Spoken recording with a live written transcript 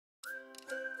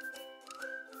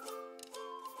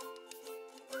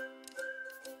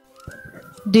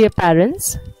Dear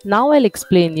parents, now I'll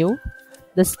explain you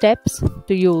the steps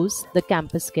to use the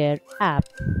CampusCare app.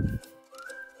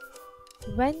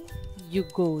 When you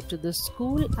go to the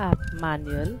school app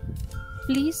manual,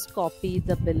 please copy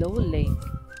the below link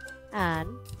and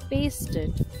paste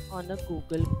it on a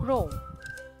Google Chrome.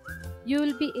 You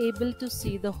will be able to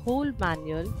see the whole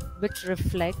manual, which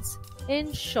reflects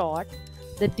in short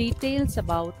the details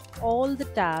about all the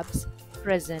tabs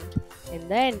present in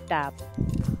the End tab.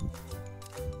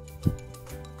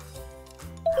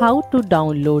 How to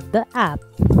download the app?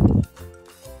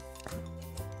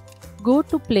 Go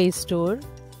to Play Store,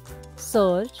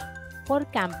 search for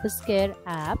CampusCare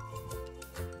app,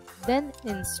 then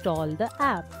install the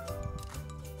app.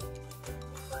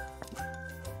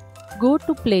 Go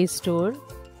to Play Store,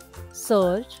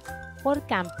 search for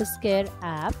CampusCare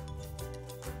app,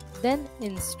 then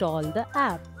install the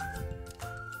app.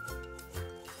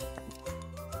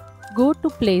 Go to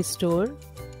Play Store,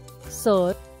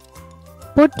 search,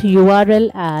 put URL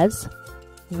as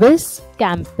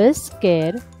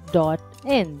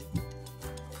viscampuscare.in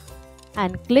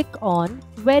and click on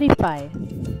Verify.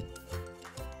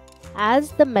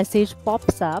 As the message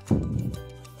pops up,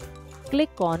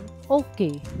 click on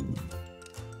OK.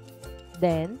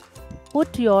 Then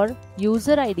put your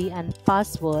user ID and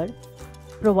password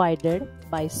provided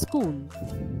by school.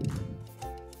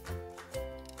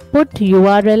 Put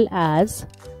URL as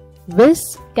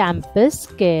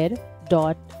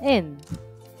viscampuscare.in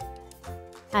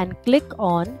and click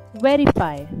on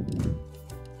Verify.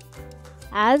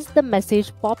 As the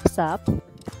message pops up,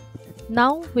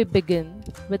 now we begin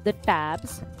with the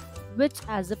tabs which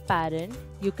as a parent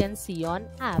you can see on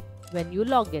app when you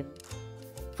log in.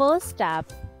 First tab,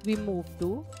 we move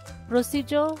to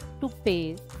Procedure to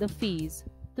pay the fees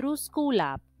through school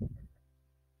app.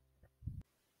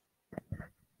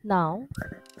 Now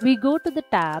we go to the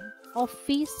tab of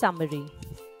Fee Summary.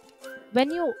 When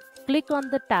you click on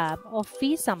the tab of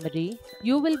Fee Summary,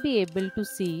 you will be able to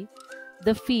see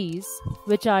the fees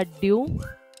which are due,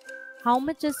 how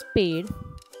much is paid,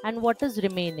 and what is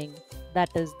remaining,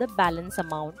 that is the balance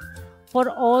amount for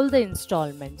all the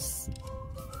installments.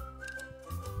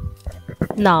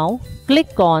 Now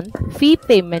click on Fee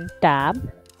Payment tab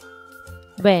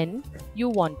when you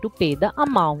want to pay the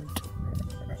amount.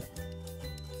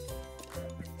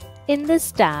 In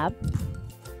this tab,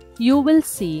 you will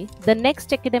see the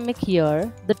next academic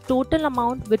year, the total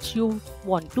amount which you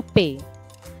want to pay.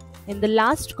 In the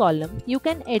last column, you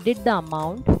can edit the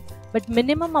amount, but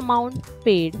minimum amount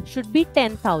paid should be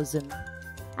 10,000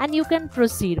 and you can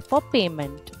proceed for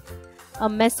payment. A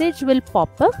message will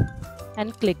pop up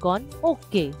and click on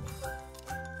OK.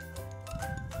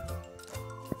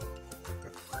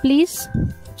 Please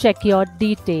check your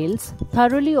details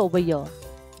thoroughly over here.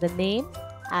 The name,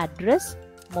 address,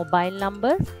 mobile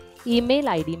number, email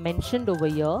ID mentioned over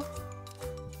here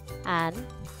and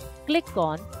click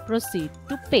on Proceed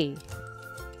to Pay.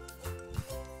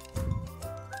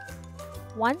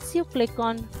 Once you click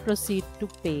on Proceed to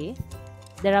Pay,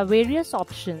 there are various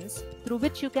options through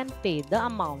which you can pay the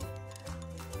amount.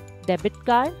 Debit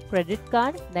card, credit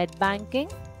card, net banking.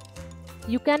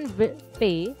 You can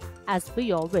pay as per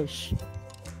your wish.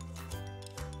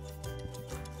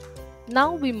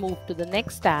 Now we move to the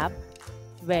next tab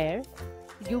where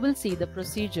you will see the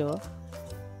procedure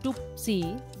to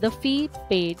see the fee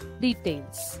paid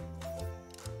details.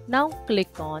 Now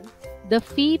click on the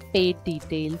Fee Paid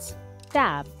Details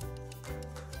tab.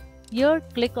 Here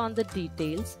click on the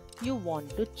details you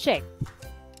want to check.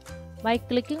 By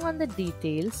clicking on the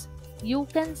details, you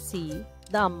can see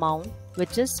the amount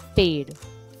which is paid.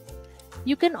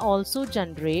 You can also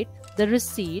generate the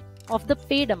receipt of the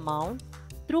paid amount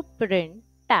through Print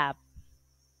tab.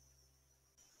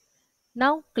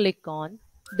 Now click on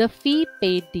the Fee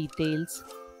Paid Details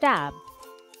tab.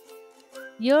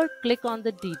 Here click on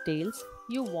the details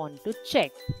you want to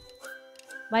check.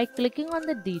 By clicking on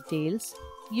the details,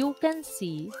 you can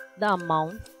see the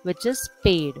amount which is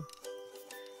paid.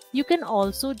 You can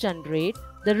also generate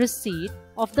the receipt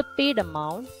of the paid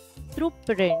amount through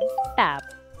Print tab.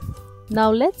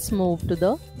 Now let's move to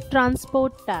the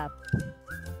Transport tab.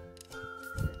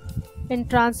 In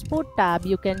Transport tab,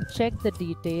 you can check the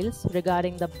details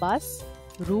regarding the bus,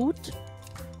 route,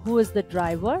 who is the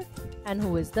driver and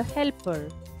who is the helper.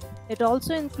 It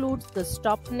also includes the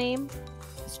stop name,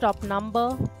 stop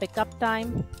number, pickup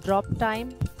time, drop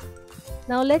time.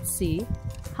 Now let's see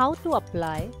how to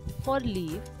apply for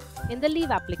leave in the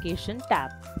Leave Application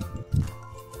tab.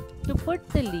 To put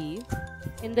the leave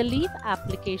in the Leave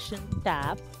Application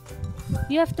tab,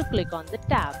 you have to click on the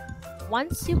tab.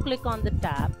 Once you click on the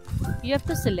tab, you have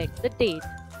to select the date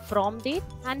from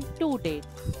date and to date.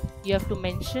 You have to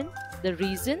mention the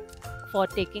reason for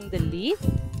taking the leave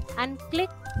and click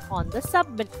on the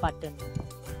submit button,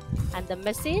 and the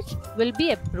message will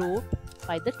be approved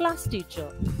by the class teacher.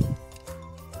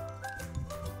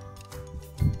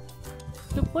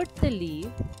 To put the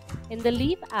leave in the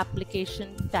leave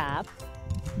application tab,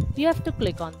 you have to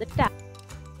click on the tab.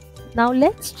 Now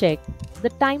let's check the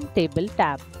timetable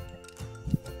tab.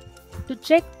 To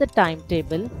check the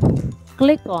timetable,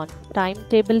 click on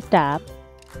Timetable tab.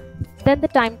 Then the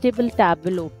Timetable tab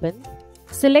will open.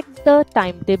 Select the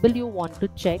timetable you want to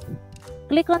check.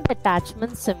 Click on the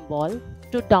attachment symbol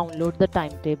to download the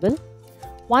timetable.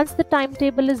 Once the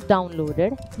timetable is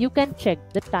downloaded, you can check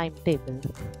the timetable.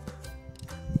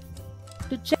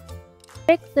 To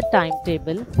check the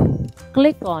timetable,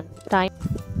 click on Time.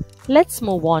 Let's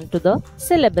move on to the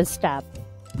Syllabus tab.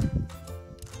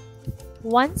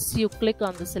 Once you click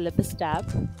on the Syllabus tab,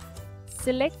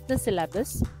 select the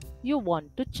syllabus you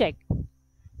want to check.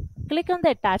 Click on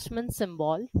the attachment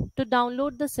symbol to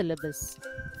download the syllabus.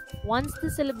 Once the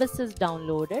syllabus is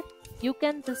downloaded, you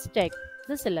can just check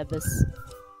the syllabus.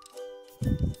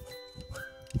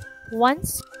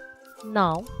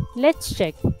 Now let's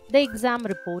check the Exam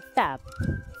Report tab.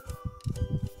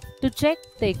 To check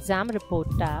the Exam Report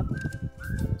tab,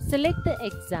 select the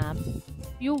exam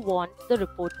you want the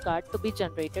report card to be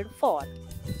generated for.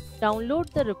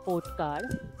 Download the report card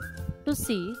to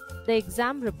see the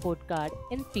exam report card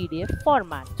in PDF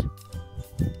format.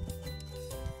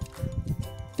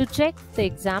 To check the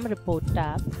Exam Report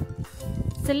tab,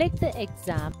 select the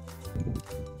exam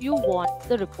you want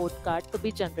the report card to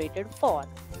be generated for.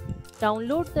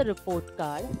 Download the report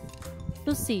card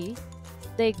to see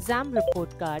the exam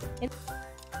report card in.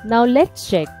 Now let's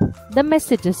check the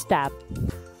Messages tab.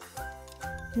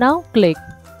 Now click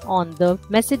on the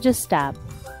Messages tab.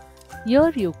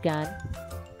 Here you can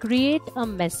create a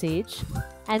message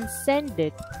and send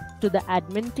it to the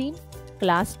admin team,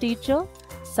 class teacher,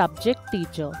 subject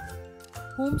teacher,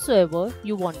 whomsoever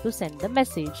you want to send the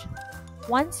message.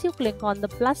 Once you click on the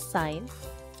plus sign,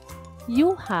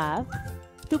 you have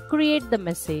to create the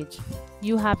message.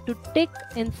 You have to tick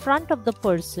in front of the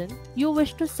person you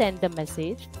wish to send a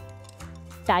message.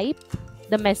 Type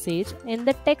the message in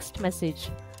the text message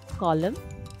column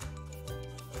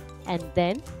and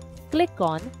then click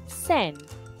on Send,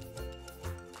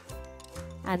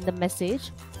 and the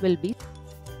message will be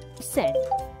sent.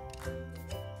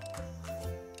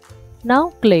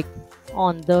 Now click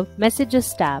on the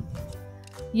Messages tab.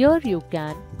 Here you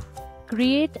can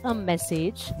create a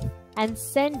message and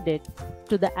send it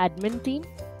to the admin team,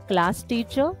 class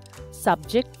teacher,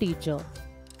 subject teacher,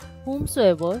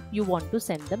 whomsoever you want to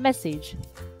send the message.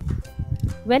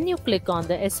 When you click on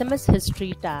the SMS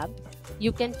History tab,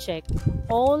 you can check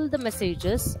all the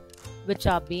messages which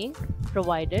are being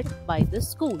provided by the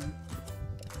school.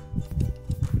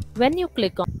 When you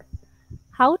click on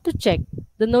How to check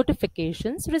the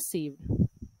notifications received.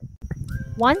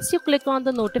 Once you click on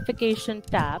the Notification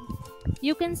tab,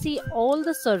 you can see all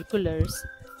the circulars,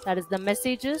 that is the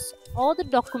messages or the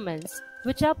documents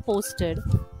which are posted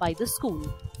by the school.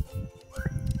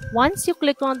 Once you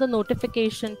click on the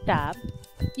Notification tab,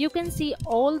 you can see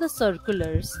all the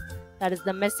circulars, that is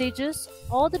the messages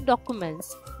or the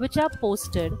documents which are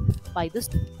posted by the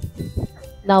school.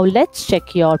 Now let's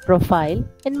check your profile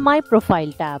in My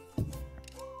Profile tab.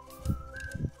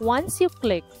 Once you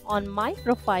click on My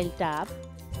Profile tab,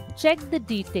 check the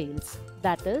details,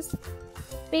 that is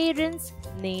parents'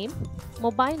 name,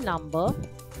 mobile number,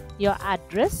 your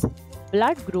address,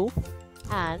 blood group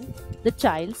and the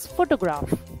child's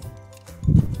photograph.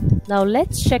 Now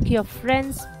let's check your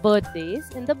friends' birthdays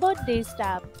in the Birthdays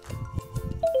tab.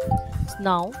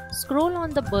 Now scroll on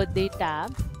the Birthday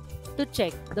tab to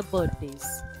check the birthdays.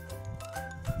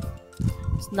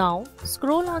 Now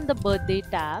scroll on the Birthday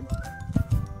tab.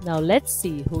 Now let's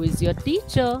see who is your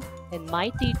teacher in My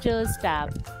Teachers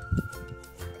tab.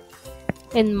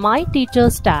 In My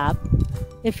Teachers tab,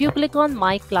 if you click on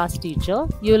My Class Teacher,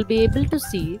 you will be able to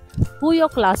see who your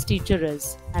class teacher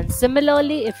is. And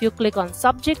similarly, if you click on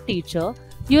Subject Teacher,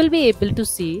 you will be able to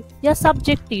see your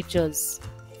subject teachers.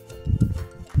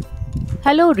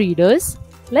 Hello readers,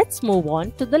 let's move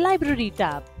on to the Library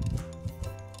tab.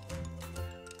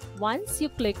 Once you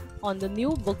click on the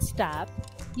New Books tab,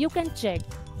 you can check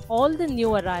all the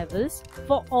new arrivals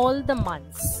for all the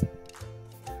months.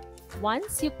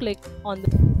 Once you click on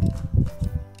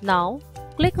Now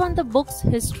click on the Books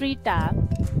History tab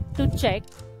to check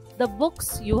the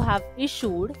books you have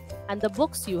issued and the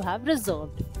books you have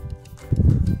reserved.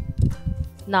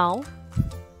 Now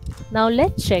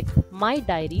let's check My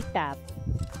Diary tab.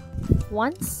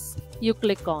 Once you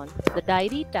click on the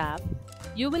Diary tab,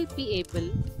 you will be able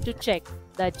to check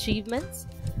the achievements,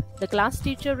 the class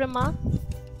teacher remark,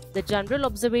 the general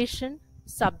observation,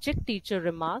 subject teacher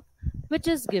remark which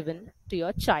is given to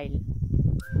your child.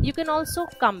 You can also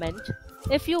comment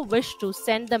if you wish to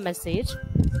send the message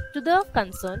to the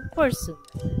concerned person.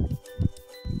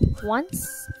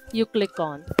 Once you click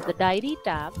on the Diary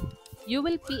tab, you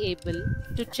will be able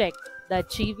to check the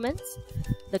achievements,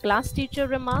 the class teacher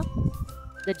remark,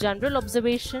 the general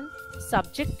observation,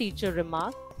 subject teacher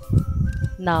remark.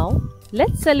 Now,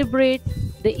 let's celebrate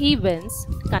the events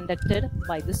conducted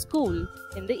by the school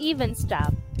in the Events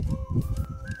tab.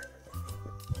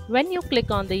 When you click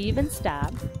on the Events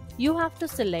tab, you have to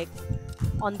select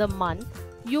on the month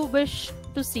you wish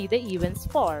to see the events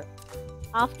for.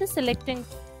 After selecting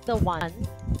the one,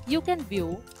 you can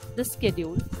view the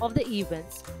schedule of the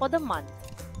events for the month.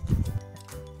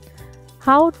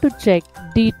 How to check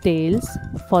details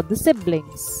for the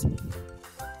siblings.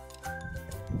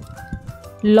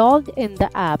 Log in the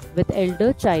app with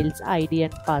elder child's ID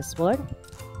and password.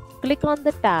 Click on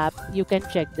the tab, you can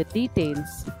check the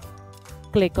details.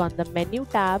 Click on the Menu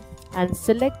tab and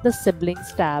select the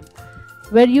Siblings tab,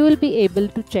 where you will be able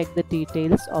to check the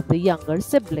details of the younger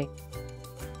sibling.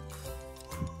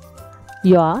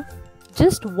 You are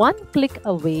just one click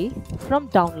away from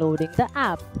downloading the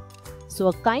app. So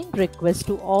a kind request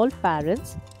to all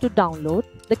parents to download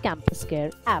the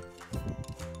CampusCare app.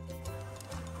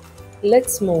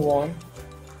 Let's move on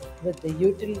with the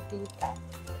Utility tab.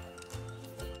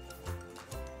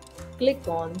 Click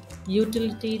on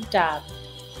Utility tab.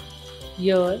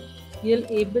 Here you'll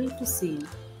able to see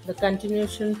the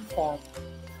continuation form.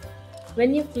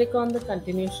 When you click on the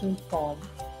continuation form,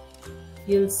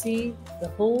 you'll see the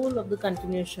whole of the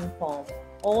continuation form,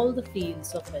 all the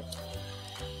fields of it,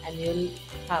 and you'll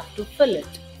have to fill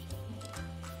it.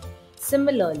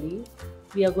 Similarly,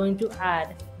 we are going to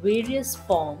add various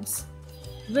forms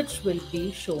which will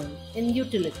be shown in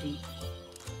Utility.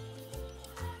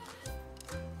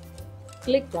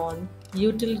 Click on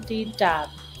Utility tab.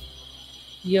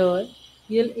 Here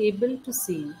you'll able to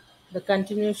see the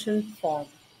continuation form.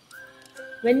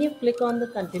 When you click on the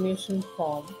continuation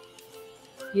form,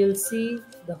 you'll see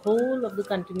the whole of the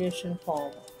continuation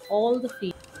form, all the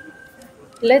fields.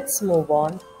 Let's move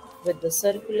on with the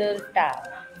Circular tab.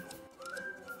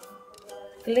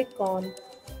 Click on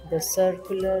the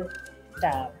Circular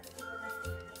tab.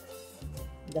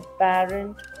 The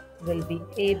parent will be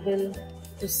able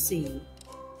to see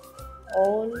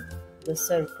all the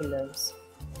circulars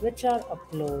which are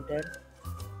uploaded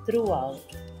throughout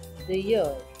the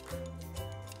year.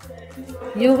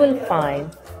 You will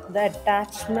find the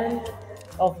attachment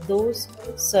of those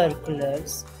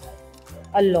circulars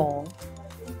along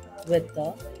with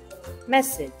the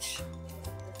message.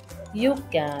 You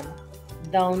can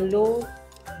download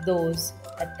those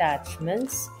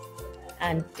attachments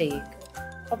and take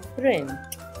a print.